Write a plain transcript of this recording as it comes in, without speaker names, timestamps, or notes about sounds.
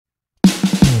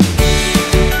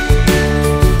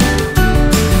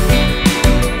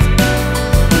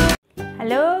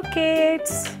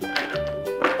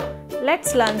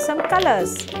Let's learn some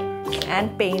colors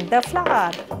and paint the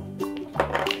flower.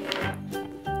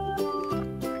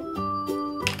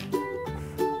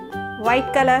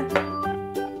 White color,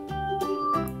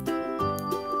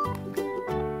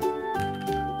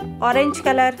 orange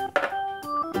color,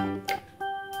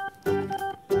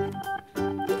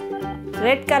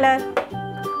 red color,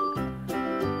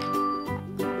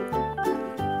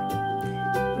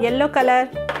 yellow color,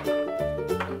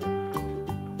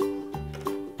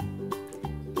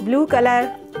 blue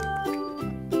color,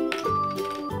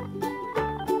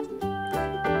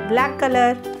 black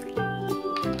color,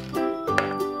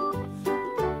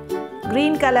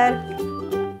 green color,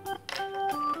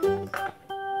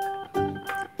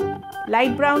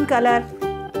 light brown color,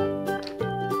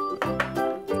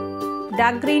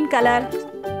 dark green color,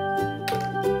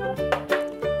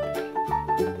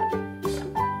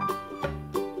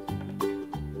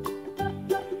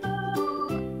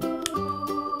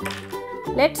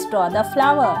 let's draw the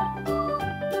flower.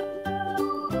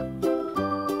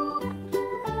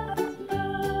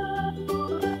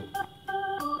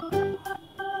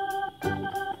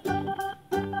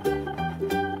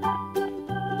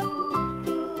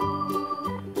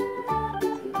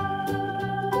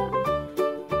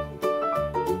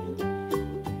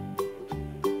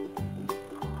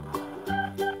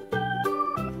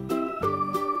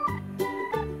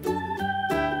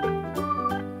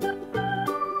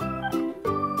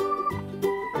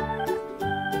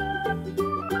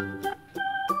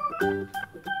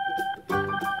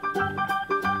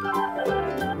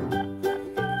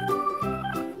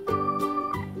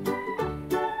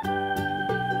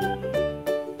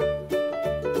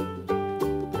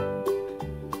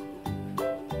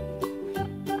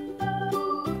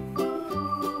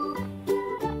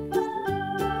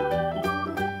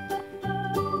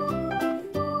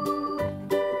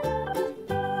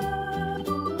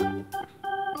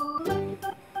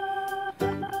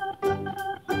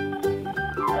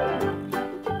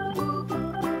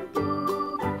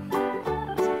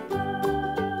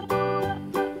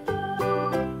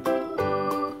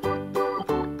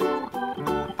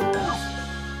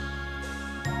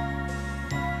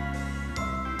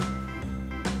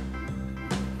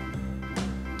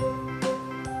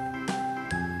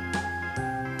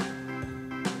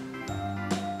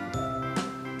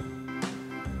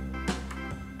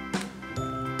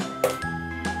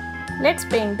 Let's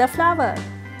paint the flower.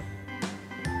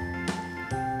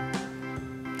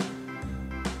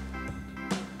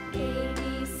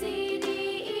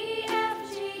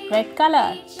 Red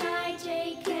color.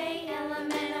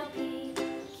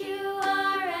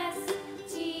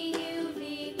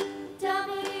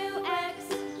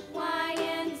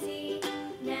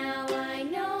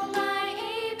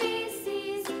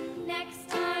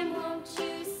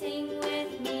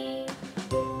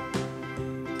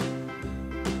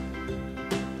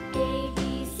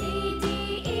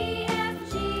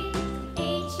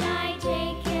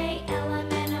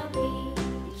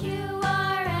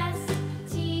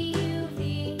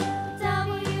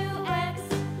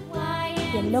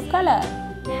 Yellow color.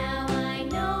 Now I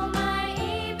know my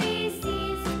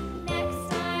ABCs. Next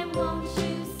time won't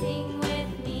you sing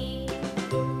with me?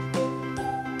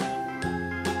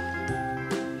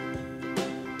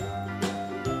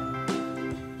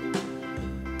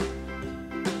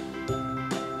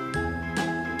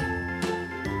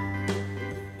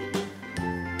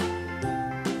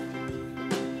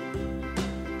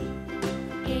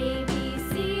 A, B, C, D,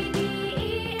 E,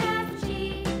 F,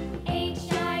 G,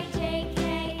 H, I, J, K,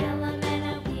 L, M,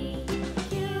 N, O, P,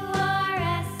 Q, R,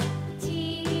 S,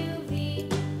 T, U, V,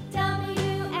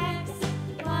 W, X,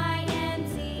 Y, and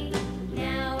Z.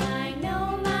 Now I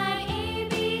know my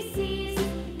ABCs.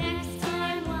 Next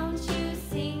time won't you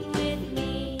sing with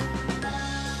me?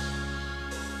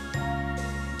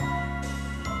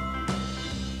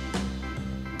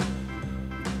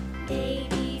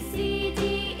 A, B, C, D,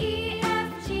 E,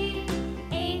 F, G,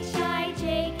 H, I,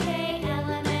 J, K, L,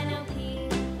 M, N, O, P,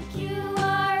 Q,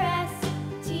 R, S,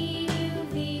 T, U,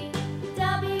 V,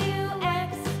 W,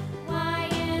 X, Y,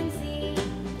 and Z.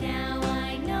 Now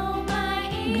I know my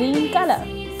ABCs. Green color.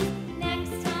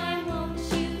 Next time won't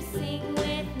you sing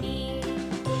with me?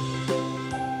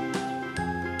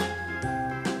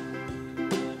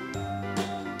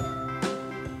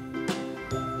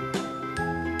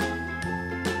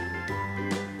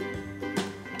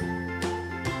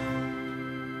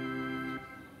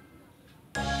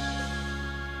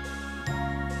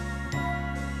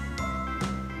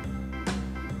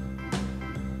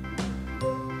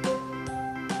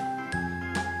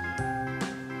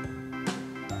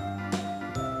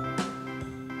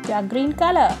 Dark green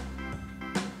color.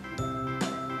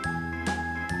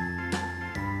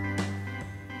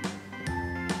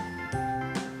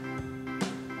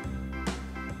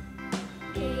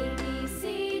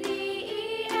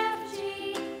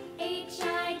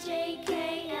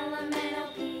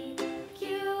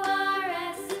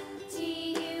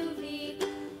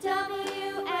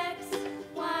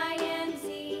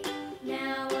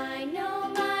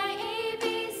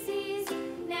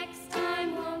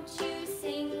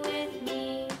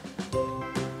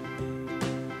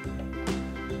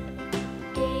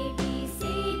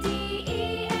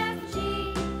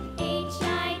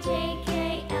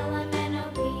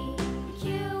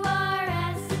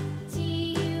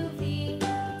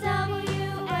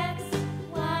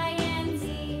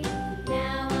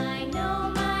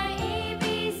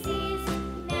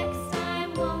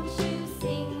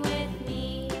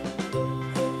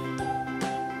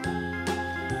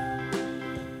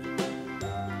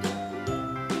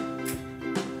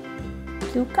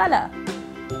 Blue color.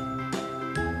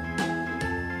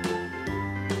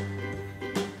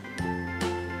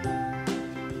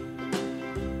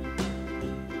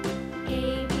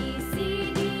 A, B,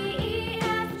 C, D, E,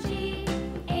 F, G,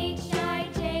 H, I,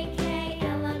 J, K,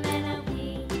 L, M, N, O,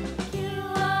 P, Q,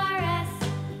 R, S,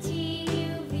 T,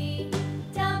 U, V,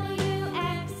 W,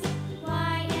 X,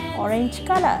 Y, and Orange Z.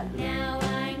 color. Now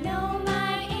I know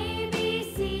my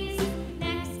ABCs.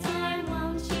 Next time,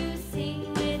 won't you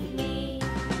sing with me?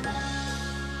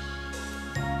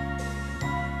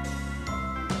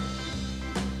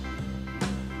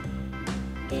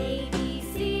 A, B,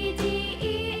 C, D,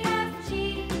 E, F,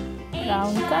 G,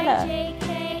 Brown H, color. I, J,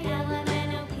 K, L, M,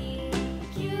 N, O, P,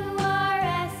 Q, R,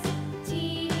 S, T,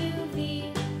 U,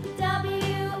 V,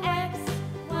 W, X,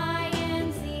 Y,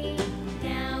 and Z.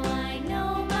 Now I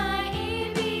know my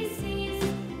ABCs.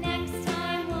 Next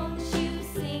time, won't you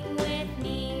sing with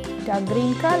me? Dark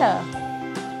green color.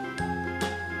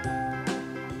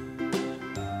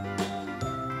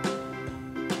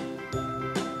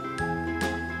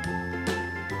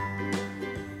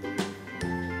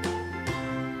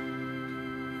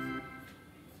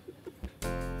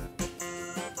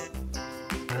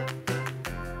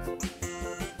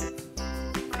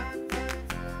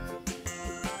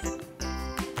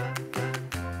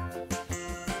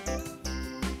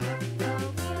 The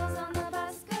wheels on the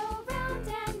bus go round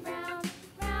and round,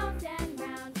 round and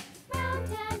round, round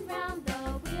and round. The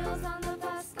wheels on the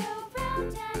bus go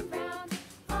round and round,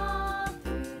 all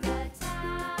through the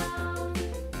town.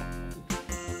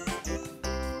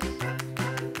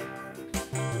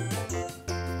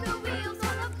 The wheels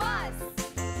on the bus.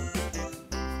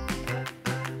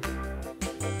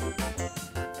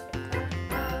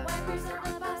 The wipers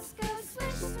on the bus go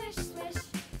swish, swish, swish.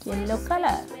 Yellow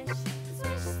color.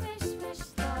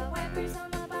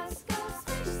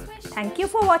 Thank you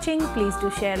for watching. Please do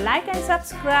share, like and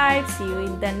subscribe. See you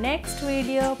in the next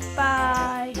video.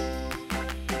 Bye.